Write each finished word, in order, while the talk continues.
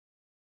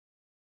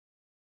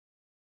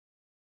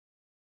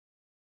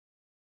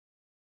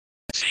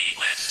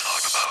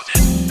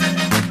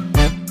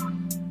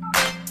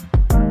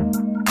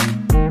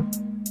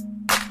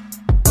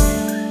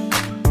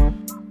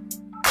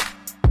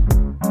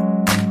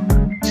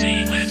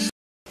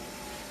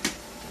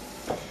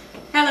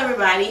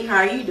everybody, how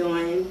are you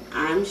doing?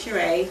 I'm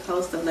Charay,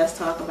 host of Let's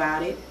Talk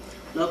About It,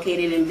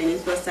 located in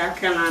Benningsville, South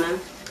Carolina.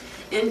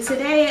 And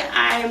today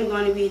I am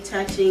going to be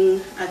touching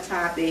a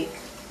topic,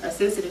 a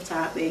sensitive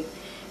topic,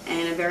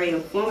 and a very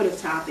informative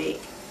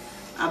topic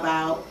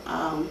about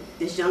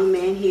this young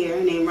man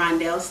here named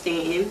Randell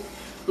Stanton,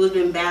 who's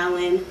been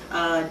battling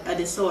a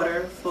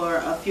disorder for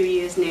a few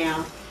years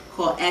now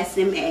called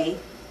SMA,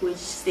 which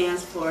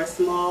stands for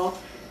small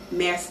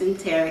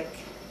mesenteric,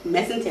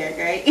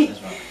 right?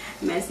 That's right.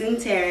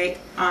 Mesenteric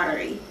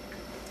artery.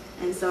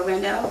 And so,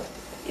 Randell,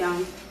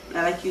 I'd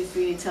like you for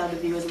you to tell the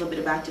viewers a little bit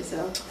about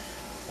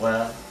yourself.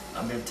 Well,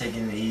 I've been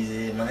taking it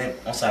easy. My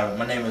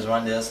name is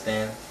Randell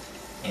Stanton,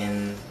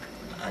 and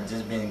I've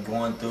just been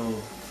going through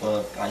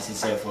for, like she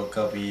said, for a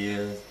couple of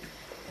years,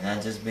 and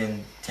I've just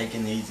been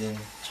taking it easy and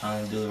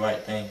trying to do the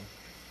right thing.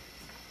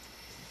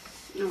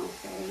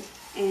 Okay.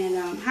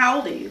 And how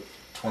old are you?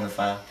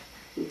 25.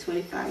 You're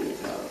 25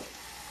 years old.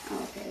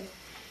 Okay.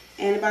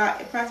 And about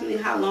approximately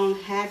how long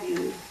have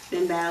you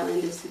been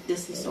battling this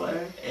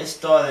disorder?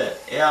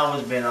 It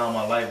always been all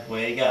my life, but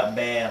it got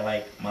bad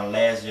like my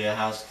last year of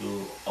high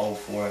school,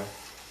 04.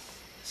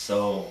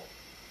 So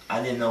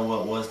I didn't know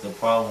what was the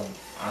problem.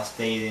 I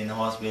stayed in the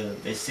hospital.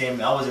 They sent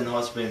me, I was in the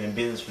hospital in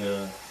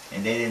Benningsville,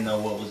 and they didn't know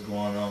what was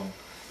going on.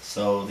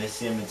 So they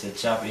sent me to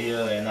Chapel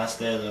Hill, and I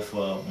stayed there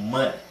for a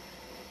month.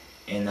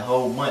 And the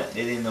whole month,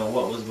 they didn't know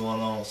what was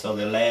going on. So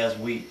the last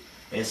week,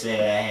 they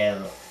said I had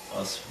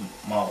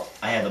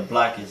a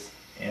blockage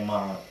in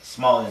my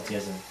small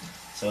intestine,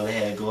 so they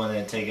had to go in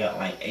there and take out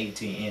like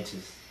 18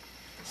 inches.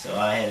 So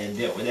I had to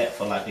deal with that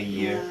for like a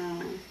year.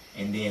 Wow.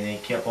 And then they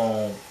kept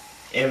on,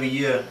 every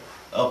year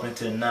up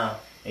until now,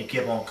 they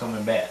kept on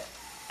coming back.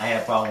 I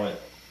had a problem with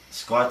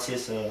scar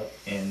tissue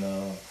and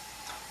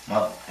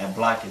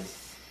blockage.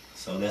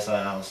 So that's how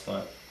I was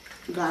started.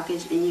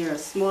 Blockage in your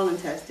small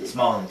intestine.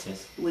 Small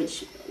intestine.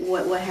 Which,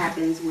 what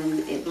happens when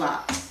it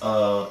blocks?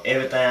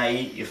 Everything I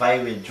eat, if I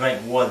even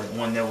drink water, it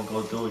won't never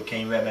go through, it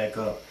came right back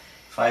up.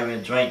 If I even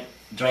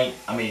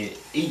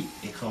eat,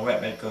 it come right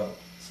back up.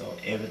 So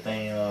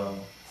everything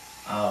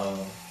I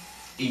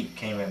eat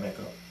came right back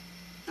up.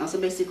 Oh, so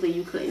basically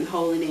you couldn't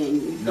hold it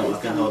in. No, I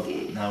couldn't hold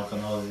it in. No, I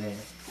couldn't hold it in.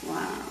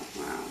 Wow.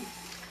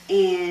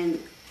 And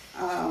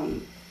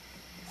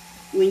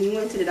when you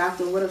went to the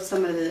doctor, what are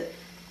some of the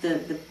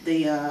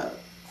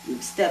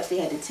steps they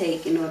had to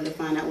take in order to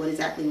find out what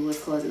exactly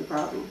was causing the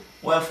problem?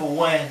 Well, for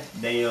one,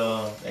 they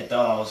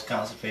thought I was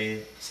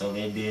constipated, so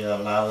they did a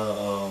lot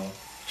of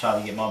try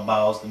to get my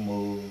bowels to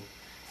move.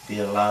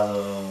 Did a lot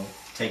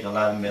of take a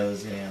lot of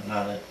medicine, a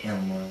lot of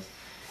enemas,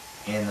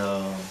 and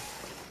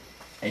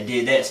they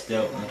did that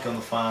step, and come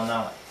to find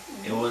out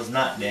it was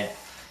not that.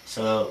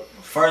 So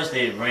first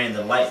they ran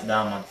the light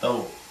down my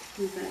throat,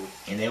 okay.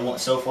 And they went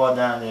so far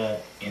down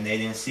there, and they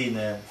didn't see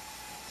nothing.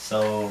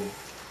 So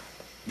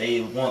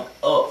they went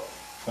up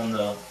from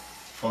the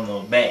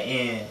back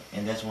end,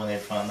 and that's when they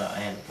found out I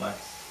had the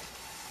blockage.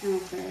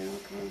 Okay.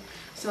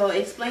 So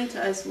explain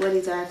to us what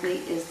exactly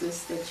is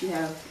this that you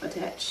have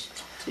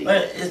attached to you?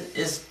 Well,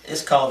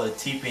 it's called a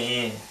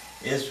TPN.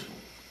 It's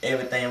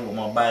everything what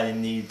my body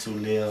needs to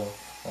live,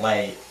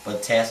 like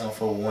potassium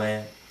for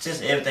one,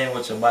 just everything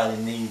what your body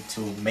needs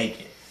to make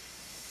it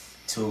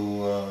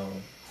to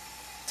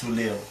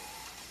live.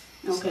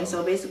 Okay,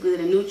 so basically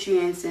the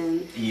nutrients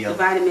and the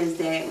vitamins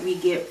that we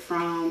get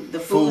from the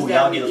foods food,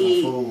 that y'all we get it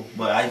eat, from food,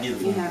 but I get it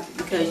from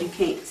because you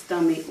can't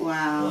stomach.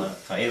 Wow.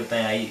 So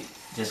everything I eat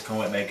just come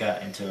right back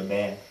out into the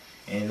bag,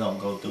 and it don't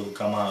go through.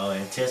 Come out,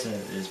 intestine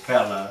is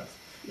paralyzed.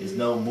 There's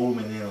no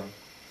movement in them,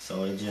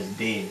 so it's just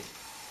dead.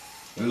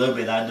 A little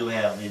bit I do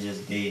have, it's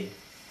just dead.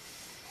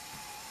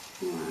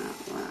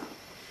 Wow.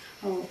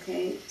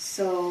 Okay,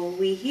 so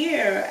we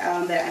hear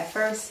that at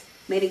first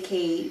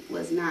Medicaid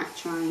was not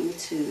trying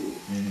to...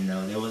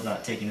 No, they was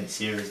not taking it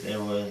serious. They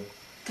were...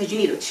 Because you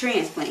need a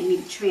transplant. You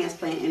need a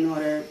transplant in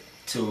order...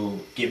 to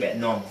get back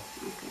normal.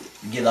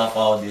 Okay. Get off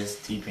all this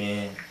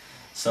TPN.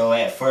 So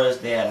at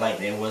first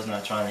they was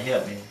not trying to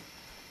help me.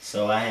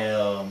 So I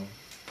had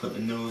put the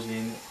news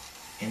in it.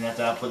 And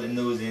after I put the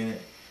news in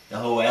it, the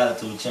whole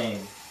attitude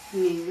changed.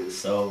 Yeah.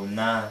 So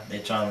now they're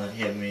trying to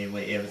help me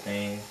with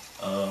everything.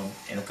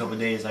 In a couple of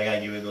days I gotta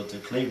get ready to go to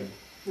Cleveland.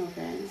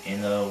 Okay.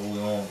 And we're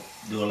gonna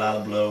do a lot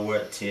of blood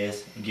work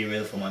tests and get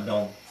ready for my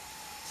donor.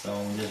 So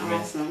I'm just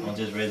ready. I'm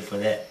just ready for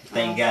that.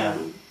 Thank God.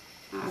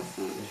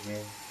 Awesome. Just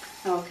ready.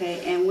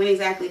 Okay, and when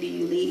exactly do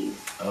you leave?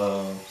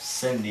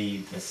 Sunday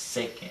the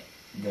 2nd.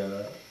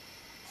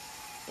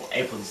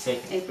 April the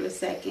 2nd. April the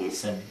 2nd.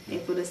 Sunday.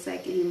 April the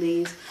 2nd he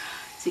leaves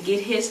to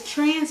get his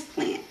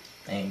transplant.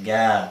 Thank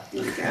God.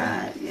 Thank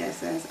God.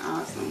 Yes, that's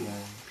awesome.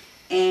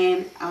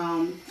 And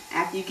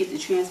after you get the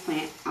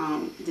transplant,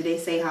 did they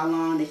say how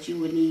long that you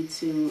would need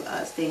to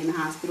stay in the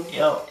hospital?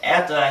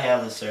 After I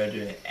have the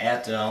surgery,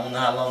 I don't know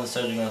how long the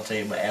surgery gonna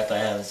take, but after I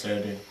have the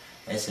surgery,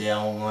 they say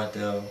I'm going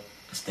to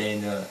stay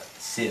in there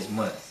 6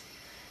 months,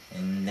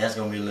 and that's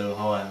gonna be a little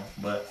hard.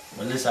 But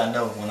at least I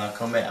know when I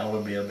come back, I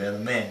will be a better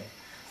man.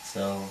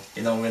 So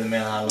it don't really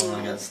matter how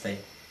long I got to stay.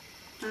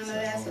 I know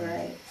that's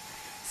right.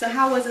 So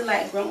how was it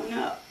like growing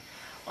up?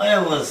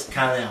 Well, it was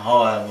kind of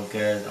hard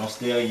because I'm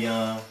still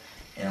young,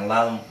 and a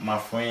lot of my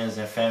friends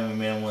and family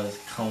members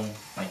come.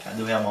 Like I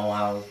do have my own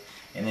house,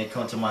 and they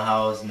come to my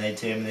house and they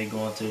tell me they're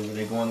going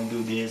to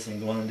do this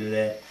and going to do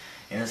that,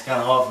 and it's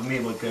kind of hard for me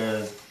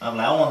because I'm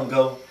like I want to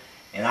go,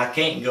 and I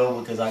can't go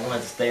because I'm gonna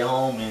have to stay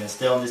home and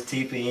stay on this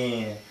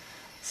TPN.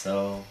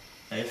 So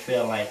it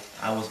felt like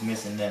I was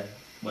missing that,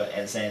 but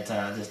at the same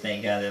time, I just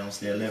thank God that I'm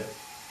still living.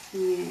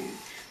 Yeah.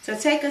 So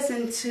take us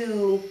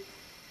into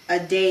a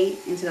day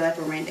into the life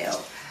of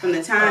Randell, from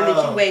the time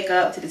that you wake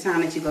up to the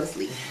time that you go to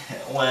sleep.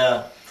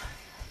 Well,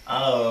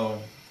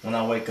 when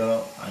I wake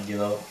up, I get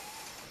up,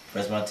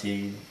 brush my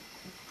teeth,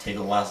 take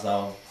a wash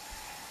off,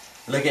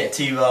 look at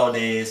TV all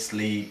day,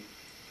 sleep,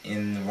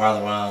 and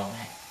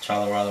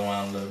try to ride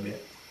around a little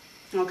bit.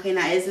 Okay,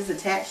 now is this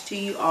attached to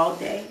you all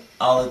day?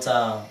 All the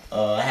time.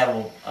 I have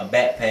a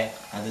backpack.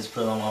 I just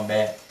put it on my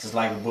back, just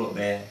like a book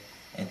bag,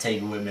 and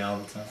take it with me all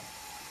the time.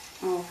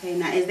 Okay,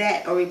 now is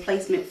that a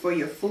replacement for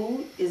your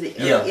food? Is it?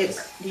 Yeah.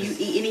 Do you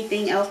eat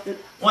anything else?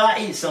 Well,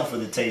 I eat something for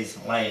the taste.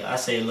 Like I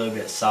say a little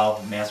bit of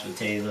salt, mashed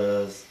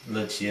potatoes,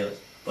 little chips,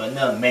 but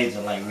nothing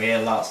major like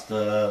Red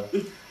Lobster,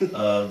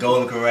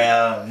 Golden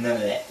Corral, none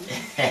of that.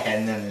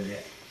 None of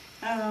that.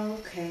 Oh,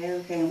 okay,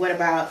 okay. What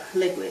about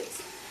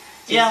liquids?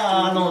 Yeah,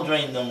 I don't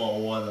drink no more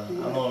water.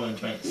 I don't even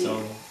drink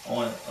soda.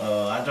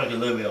 I drink a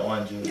little bit of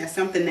orange juice. Yeah,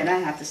 something that I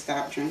have to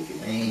stop drinking.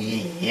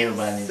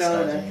 Everybody needs to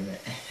stop drinking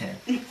that.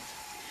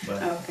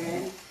 But,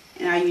 okay.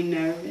 And are you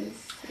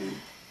nervous?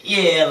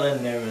 Yeah, a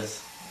little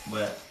nervous,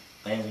 but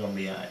things gonna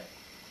be alright.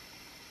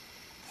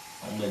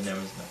 I'm a little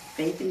nervous now.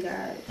 Faith in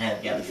God. I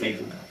have got the faith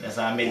in God. That's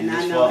how I made it this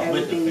far. And I know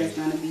everything is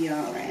gonna be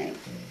alright.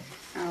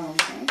 Yeah. Oh,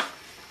 okay.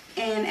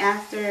 And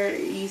after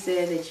you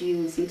said that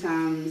you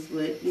sometimes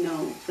would,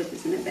 put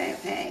this in a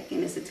backpack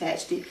and it's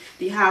attached to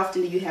you, how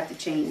often do you have to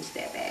change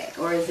that bag?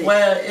 Or is it?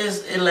 Well,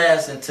 it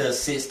lasts until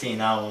 16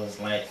 hours.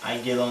 Like, I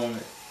get on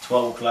at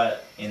 12 o'clock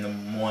in the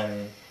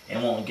morning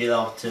and won't get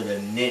off till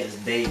the next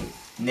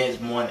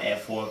morning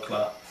at 4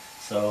 o'clock.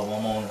 So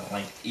I'm on,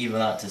 like,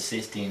 even out to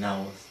 16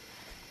 hours.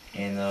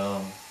 And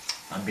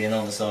I've been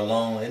on it so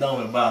long, it don't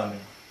even bother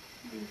me.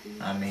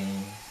 Mm-hmm. I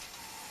mean,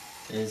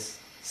 it's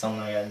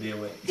something I gotta deal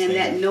with. And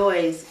that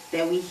noise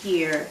that we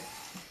hear,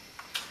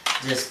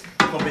 just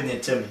pumping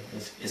into me.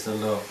 It's a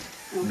little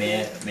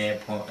man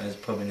pump, and it's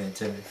pumping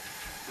into me.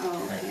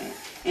 Oh, okay. Like,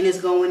 and it's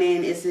going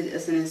in. It's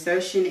an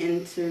insertion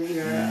into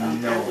your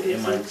no,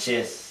 in my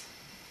chest.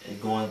 It's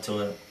going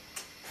to it,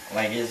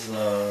 like it's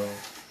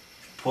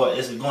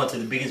going to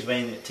the biggest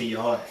vein to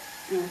your heart,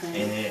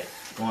 and it's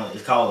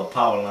called a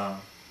power line.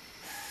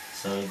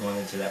 So it's going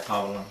into that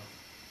power line.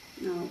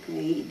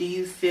 Okay. Do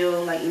you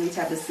feel like any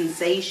type of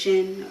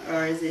sensation,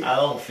 or is it? I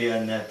don't feel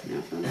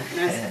nothing.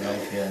 That's I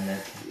don't feel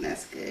nothing.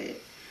 That's good.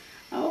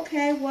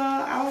 Okay.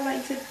 Well, I would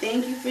like to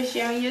thank you for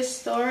sharing your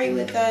story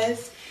with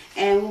us,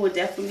 and we will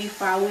definitely be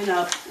following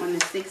up on the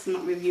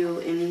 6-month review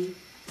and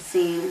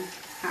seeing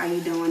how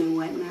you're doing and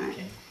whatnot.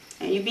 Okay.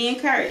 And you be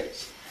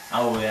encouraged.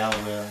 I will.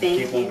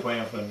 Keep on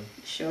praying for me.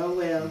 Sure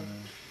will.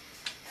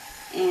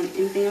 And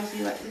anything else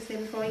you'd like to say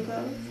before we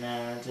close?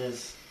 Nah,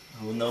 just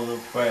another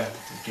prayer.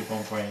 Just keep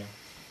on praying.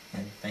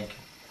 And thank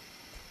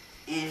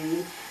you.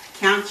 And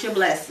count your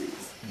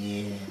blessings.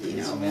 Yeah.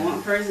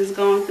 One person's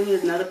going through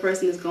it, another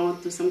person is going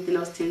through something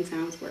else 10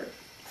 times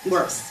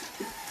worse.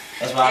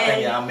 That's why I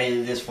think I made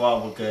it this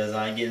far, because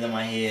I get in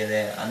my head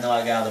that I know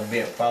I got a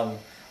big problem,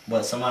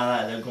 but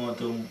somebody out there going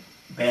through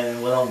better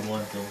than what I'm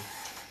going through.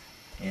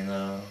 And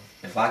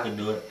if I could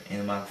do it,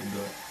 anybody could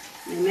do it.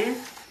 Amen.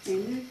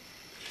 Amen.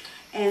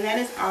 And that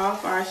is all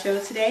for our show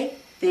today.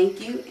 Thank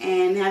you,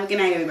 and have a good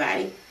night,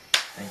 everybody.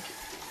 Thank you.